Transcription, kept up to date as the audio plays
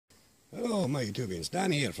Hello my YouTubians,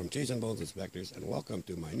 Danny here from Chasing Bones Inspectors, and welcome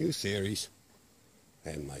to my new series.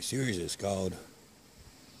 And my series is called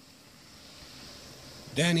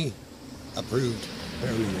Danny Approved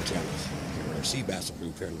Paranormal Channels, or C.B.A.S.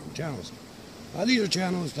 Approved Paranormal Channels. These are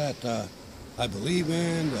channels that I believe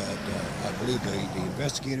in, that I believe the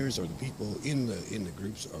investigators or the people in the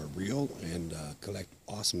groups are real and collect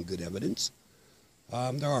awesome good evidence.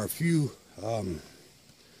 There are a few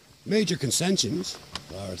major concessions,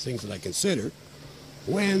 or things that I consider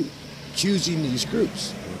when choosing these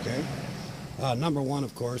groups. Okay, number one,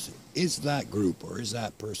 of course, is that group or is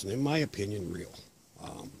that person, in my opinion, real?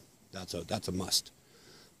 That's a must.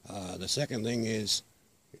 The second thing is,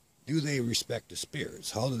 do they respect the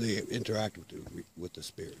spirits? How do they interact with the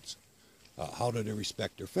spirits? How do they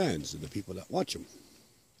respect their fans and the people that watch them?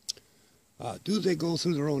 Do they go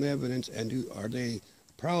through their own evidence, and are they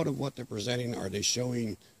proud of what they're presenting? Are they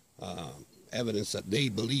showing evidence that they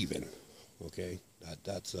believe in? Okay,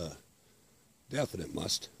 that's a definite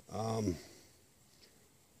must.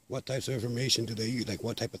 What types of information do they use? Like,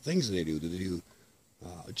 what type of things do they do? Do they do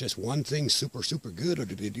just one thing super good, or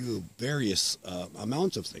do they do various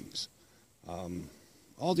amounts of things?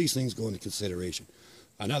 All these things go into consideration.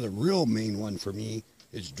 Another real main one for me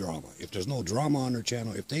is drama. If there's no drama on their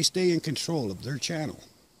channel, if they stay in control of their channel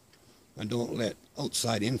and don't let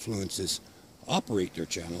outside influences operate their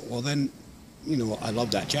channel, well then, you know, I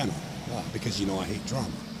love that channel, because, you know, I hate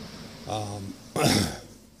drama.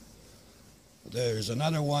 There's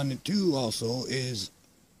another one too also, is,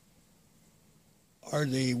 are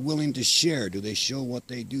they willing to share? Do they show what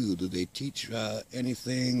they do? Do they teach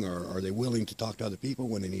anything, or are they willing to talk to other people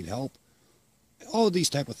when they need help? All of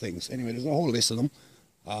these type of things. Anyway, there's a whole list of them.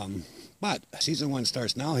 But season 1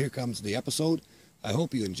 starts now. Here comes the episode. I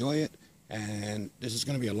hope you enjoy it. And this is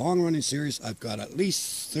going to be a long-running series. I've got at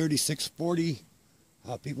least 36, 40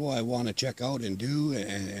 people I want to check out and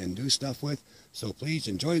do stuff with. So please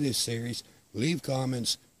enjoy this series. Leave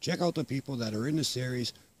comments. Check out the people that are in the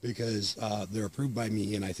series, because they're approved by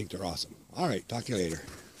me and I think they're awesome. All right, talk to you later.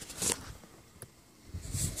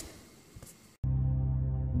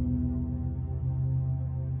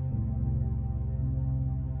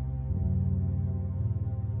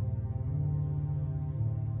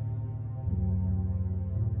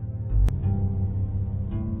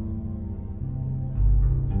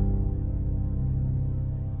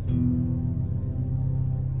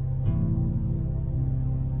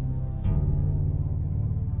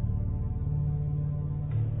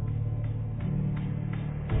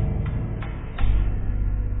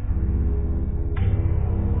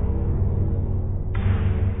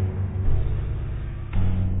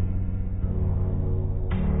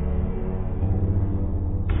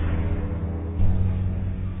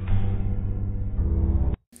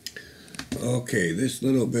 Okay, this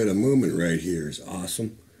little bit of movement right here is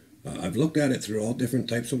awesome. I've looked at it through all different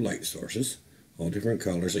types of light sources, all different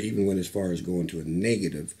colors. I even went as far as going to a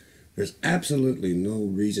negative. There's absolutely no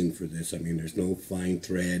reason for this. I mean, there's no fine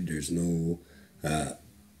thread, there's no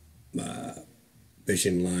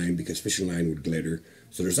fishing line, because fishing line would glitter.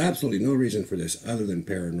 So there's absolutely no reason for this other than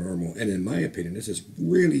paranormal. And in my opinion, this is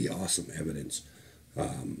really awesome evidence.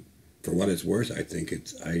 For what it's worth, I think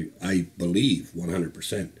I believe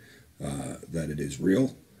 100% that it is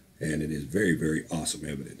real, and it is very awesome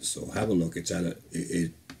evidence. So have a look. It's at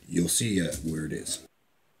you'll see where it is.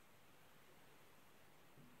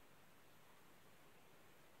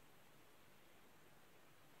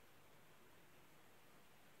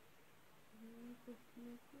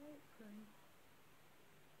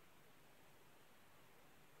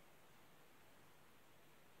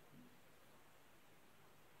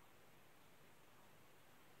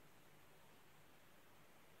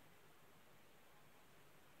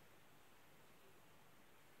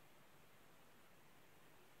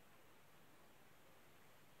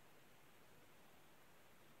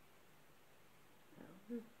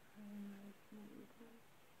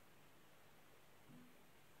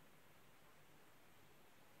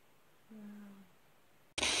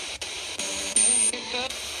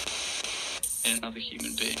 And another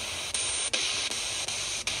human being.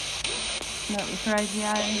 Not with crazy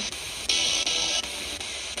eyes.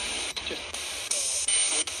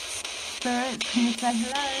 Spirits, can you say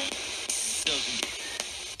hello?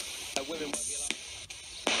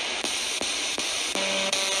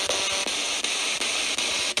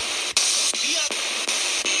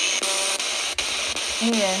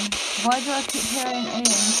 Ian. Why do I keep hearing Ian?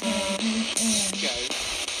 Who's Ian?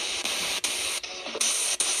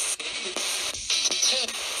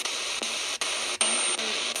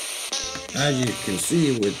 as you can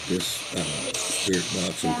see with this spirit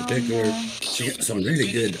box in particular, she got some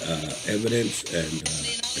really good evidence, and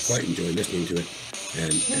I quite enjoy listening to it,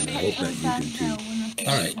 and I hope that you do too.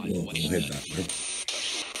 All right, we'll head back now.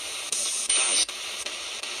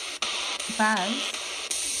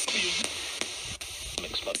 C.B.A.S.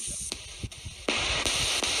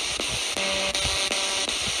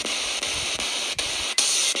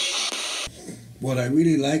 What I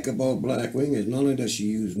really like about Black Wing is not only does she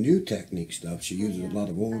use new technique stuff, she uses a lot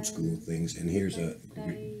of old school things, and here's a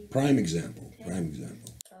prime example. Of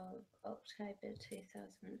October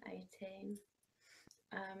 2018.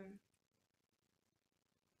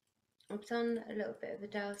 I've done a little bit of a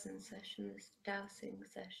dowsing session.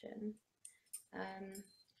 I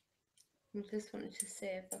just wanted to see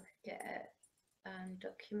if I could get it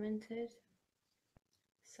documented.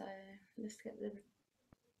 So let's get the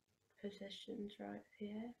positions right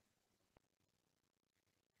here.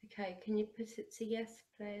 Okay, can you put it to yes,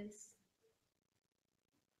 please?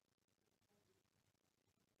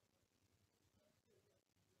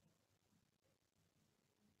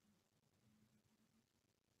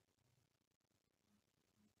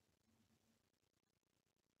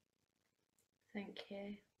 Thank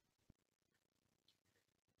you.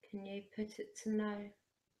 Can you put it to no?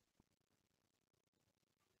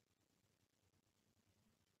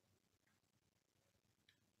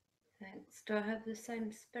 Thanks. Do I have the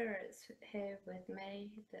same spirits here with me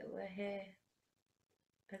that were here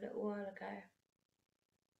a little while ago?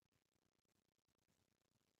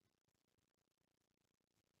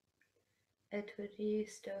 Edward, are you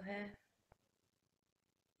still here?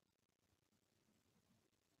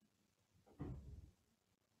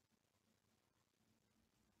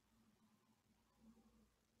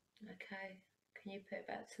 Okay, can you put it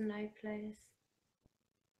back to no, please?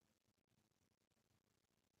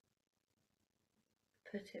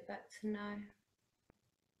 Put it back to no.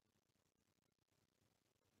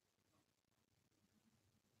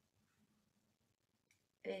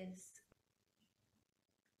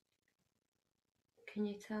 Can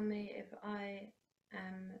you tell me if I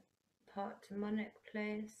am part demonic,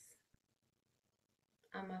 please?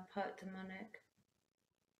 Am I part demonic?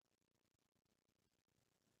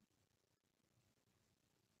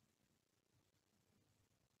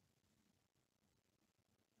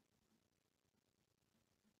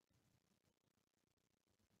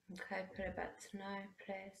 Okay, put it back to no,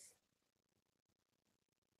 please.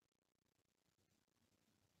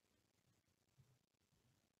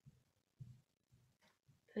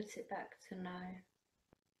 Put it back to no.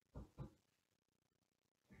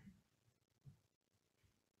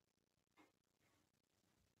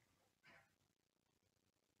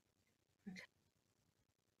 Okay.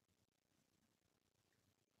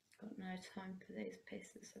 Got no time for these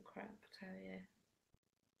pieces of crap, I tell you.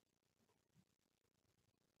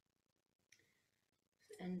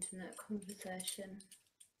 Just ending that conversation.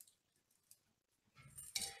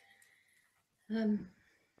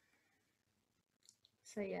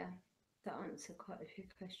 So yeah, that answered quite a few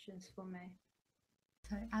questions for me.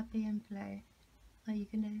 So Abby and Blue, are you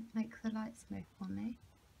going to make the lights move for me?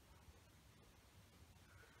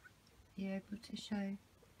 Are you able to show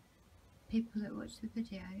people that watch the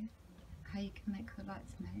video how you can make the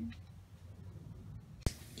lights move?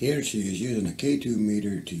 Here she is using a K2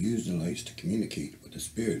 meter to use the lights to communicate with the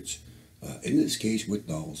spirits. In this case with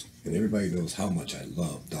dolls, and everybody knows how much I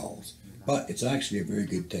love dolls. But it's actually a very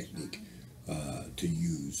good technique to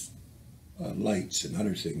use lights and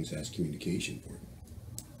other things as communication for them.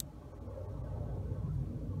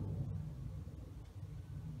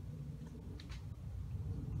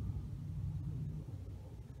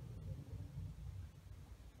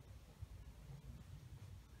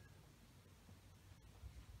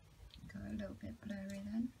 Got a little bit blurry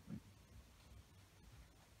then.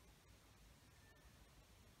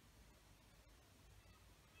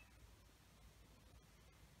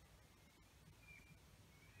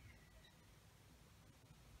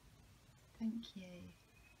 Thank you.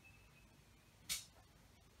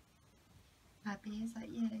 Abby, is that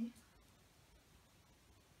you?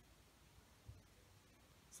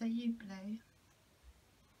 Is that you, Blue?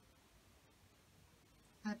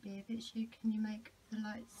 Abby, if it's you, can you make the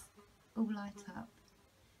lights all light up?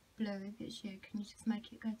 Blue, if it's you, can you just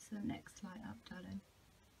make it go to the next light up, darling?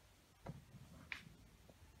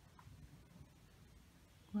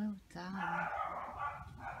 Well done.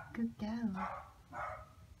 Good girl.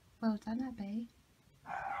 Well done, Abby.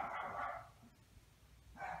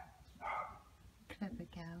 Clever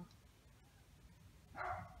girl.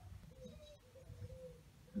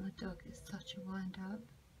 My dog is such a wind up.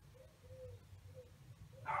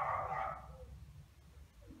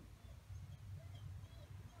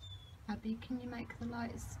 Abby, can you make the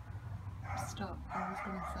lights stop? I was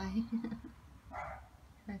going to say.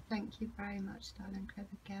 So thank you very much, darling.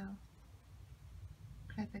 Clever girl.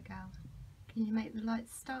 Clever girl. Can you make the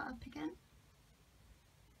lights start up again?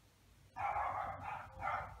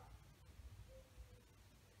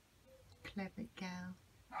 Clever girl.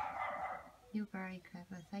 You're very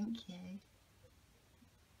clever, thank you.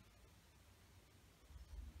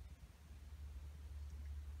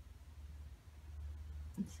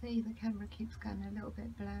 And see, the camera keeps going a little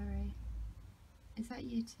bit blurry. Is that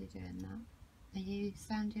you two doing that? Are you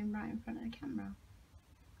standing right in front of the camera?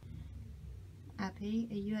 Abby,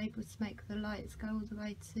 are you able to make the lights go all the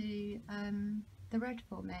way to the red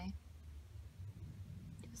for me?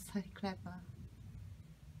 You're so clever.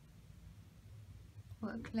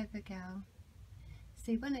 What a clever girl.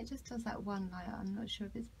 See, when it just does that one light, I'm not sure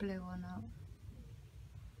if it's blue or not.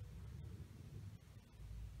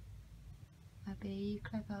 Abby, are you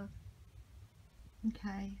clever?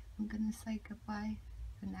 Okay, I'm going to say goodbye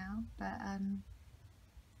for now, but I'm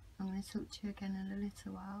going to talk to you again in a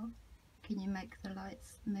little while. Can you make the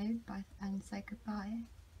lights move and say goodbye?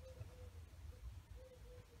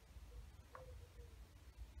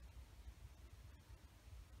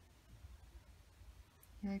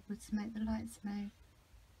 You're able to make the lights move?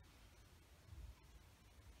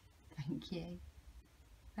 Thank you.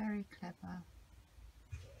 Very clever.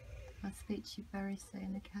 I'll speak to you very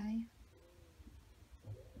soon, okay?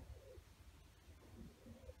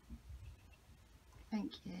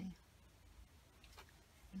 Thank you.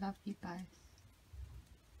 Love you both.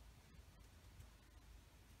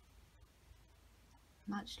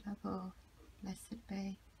 Much love all. Blessed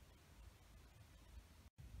be.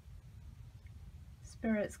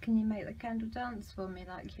 Spirits, can you make the candle dance for me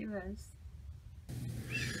like you was?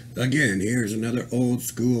 Again, here's another old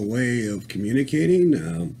school way of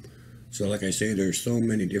communicating. So like I say, there's so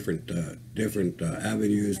many different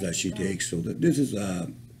avenues that she takes, so that this is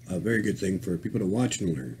a very good thing for people to watch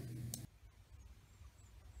and learn.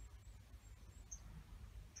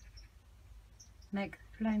 Make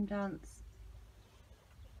the flame dance.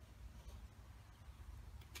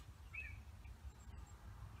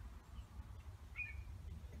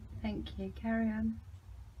 Thank you, carry on.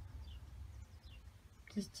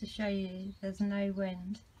 Just to show you there's no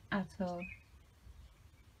wind at all.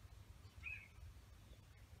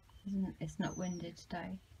 It's not windy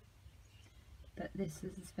today, but this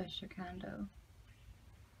is a special candle.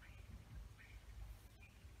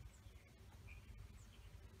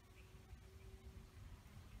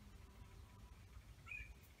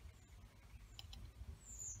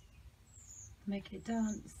 Make it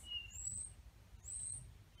dance.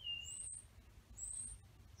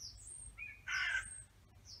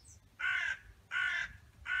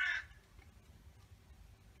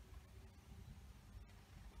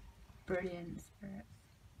 Brilliant, spirits.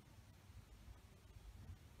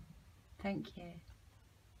 Thank you.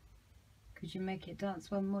 Could you make it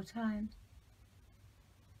dance one more time?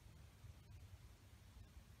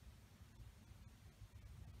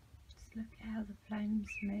 Just look at how the flame's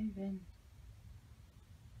moving.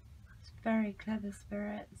 It's very clever,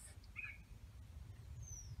 spirits.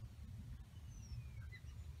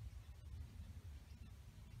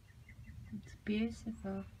 It's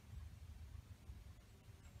beautiful.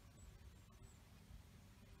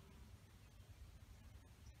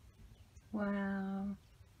 Wow.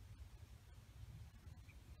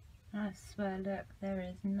 I swear, look, there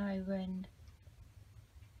is no wind.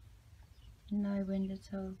 No wind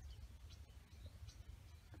at all.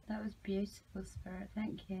 That was beautiful, spirit.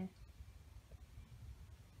 Thank you.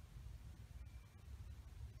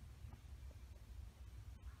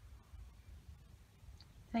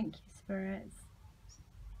 Thank you, spirits.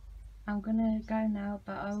 I'm gonna go now,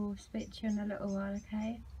 but I will speak to you in a little while,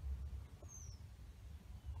 okay?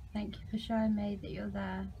 Thank you for showing me that you're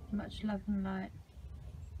there. Much love and light.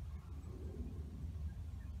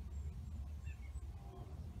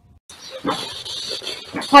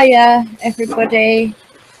 Hiya, everybody.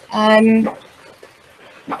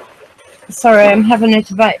 Sorry, I'm having a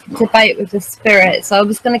debate with the spirits. I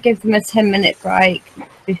was going to give them a 10-minute break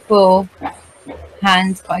beforehand,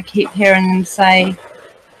 but I keep hearing them say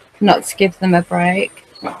not to give them a break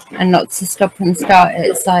and not to stop and start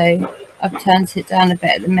it. So I've turned it down a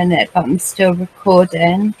bit at the minute, but I'm still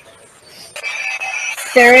recording.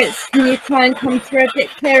 Spirits, can you try and come through a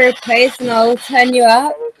bit clearer, please, and I'll turn you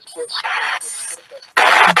up.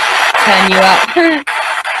 Turn you up.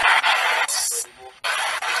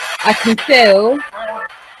 I can feel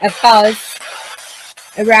a buzz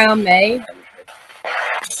around me.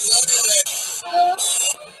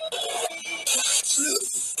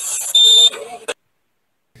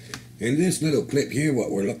 In this little clip here, what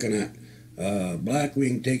we're looking at, Black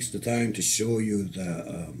Wing takes the time to show you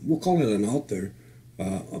the, we'll call it an altar,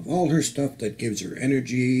 of all her stuff that gives her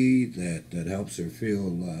energy, that helps her feel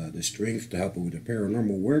the strength to help her with the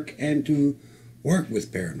paranormal work and to work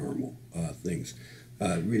with paranormal things.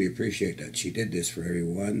 Really appreciate that she did this for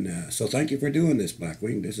everyone. So thank you for doing this, Black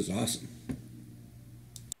Wing. This is awesome.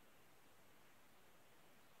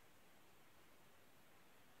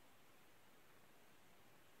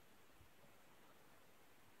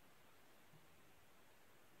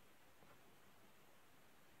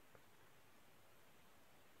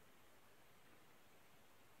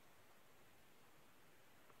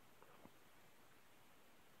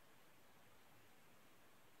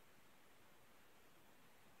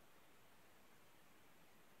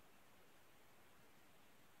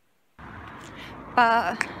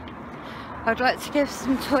 But I'd like to give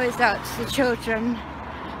some toys out to the children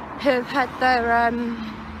who have had their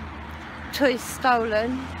toys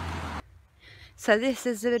stolen. So this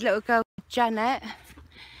is a little girl, Janet,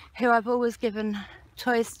 who I've always given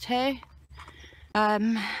toys to.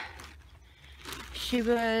 She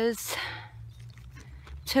was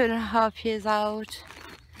 2.5 years old.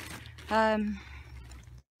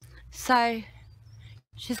 So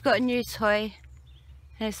she's got a new toy,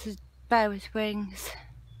 and it's a bear with wings.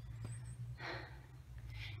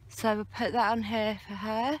 So we'll put that on here for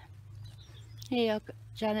her. Here you go,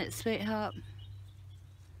 Janet, sweetheart.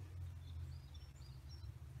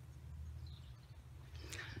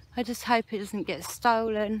 I just hope it doesn't get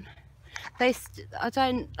stolen. I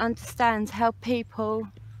don't understand how people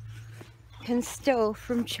can steal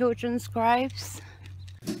from children's graves.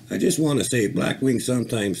 I just want to say Black Wing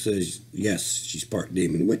sometimes says, yes, she's part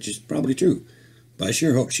demon, which is probably true. But I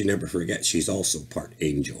sure hope she never forgets she's also part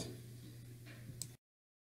angel.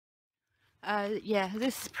 Yeah,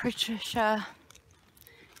 this is Patricia.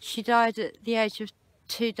 She died at the age of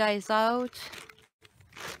 2 days old.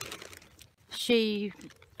 She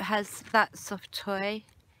has that soft toy.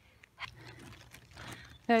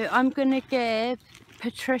 So I'm going to give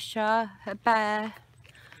Patricia a bear.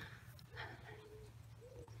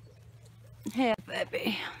 Here,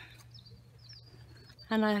 baby.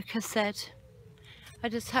 And like I said, I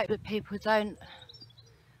just hope that people don't,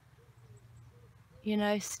 you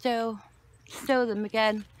know, steal them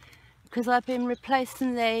again, because I've been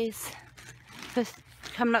replacing these for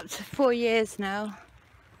coming up to 4 years now.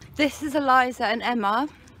 This is Eliza and Emma.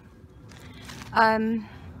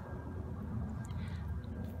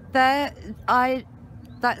 That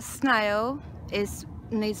snail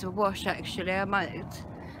needs a wash actually. I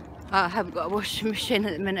haven't got a washing machine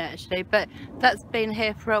at the minute actually, but that's been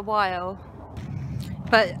here for a while.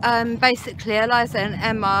 But basically Eliza and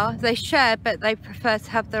Emma, they share, but they prefer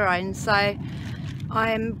to have their own, so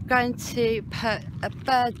I'm going to put a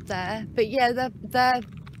bird there. But yeah, they're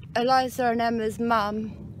Eliza and Emma's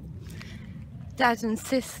mum, dad and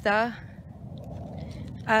sister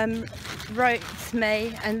wrote to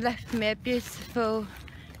me and left me a beautiful,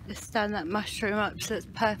 just stand that mushroom up so it's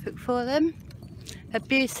perfect for them, a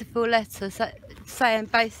beautiful letter saying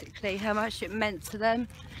basically how much it meant to them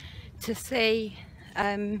to see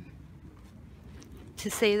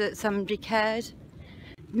that somebody cared.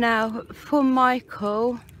 Now for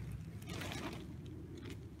Michael,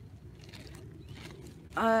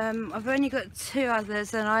 I've only got 2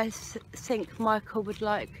 others, and I think Michael would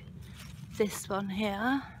like this one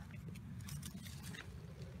here.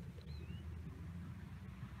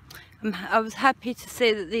 I was happy to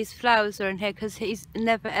see that these flowers are in here because he's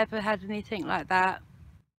never ever had anything like that.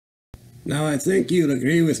 Now I think you'll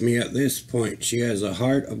agree with me at this point. She has a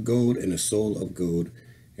heart of gold and a soul of gold,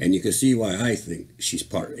 and you can see why I think she's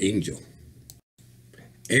part angel.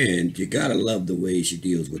 And you gotta love the way she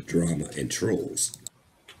deals with drama and trolls.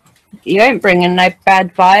 You ain't bringing no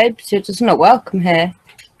bad vibes. You're just not welcome here.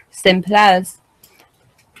 Simple as.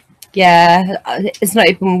 Yeah, it's not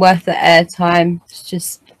even worth the airtime. It's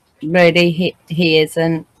just really he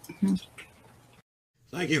isn't.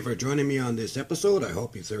 Thank you for joining me on this episode. I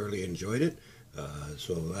hope you thoroughly enjoyed it.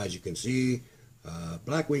 So as you can see,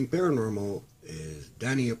 Black Wing Paranormal is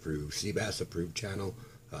Danny approved, C.B.A.S approved channel.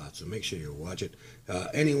 So make sure you watch it.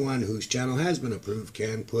 Anyone whose channel has been approved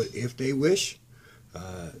can put, if they wish,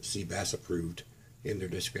 C.B.A.S approved in their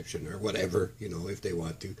description or whatever, you know, if they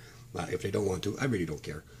want to. If they don't want to, I really don't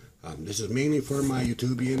care. This is mainly for my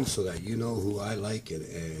YouTubians so that you know who I like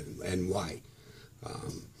and why.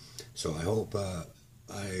 So I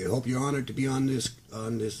hope you're honored to be on this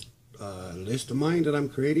list of mine that I'm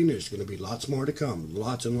creating. There's going to be lots more to come,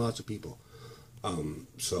 lots and lots of people.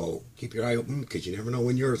 So keep your eye open because you never know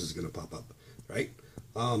when yours is going to pop up, right?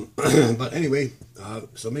 But anyway,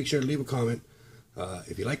 so make sure to leave a comment.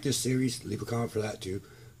 If you like this series, leave a comment for that too.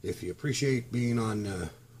 If you appreciate being on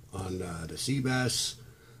the C.B.A.S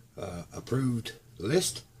approved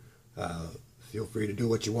list, feel free to do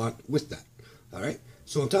what you want with that. All right.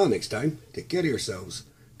 So until next time, take care of yourselves,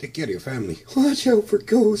 take care of your family, watch out for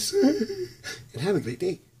ghosts, and have a great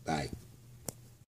day. Bye.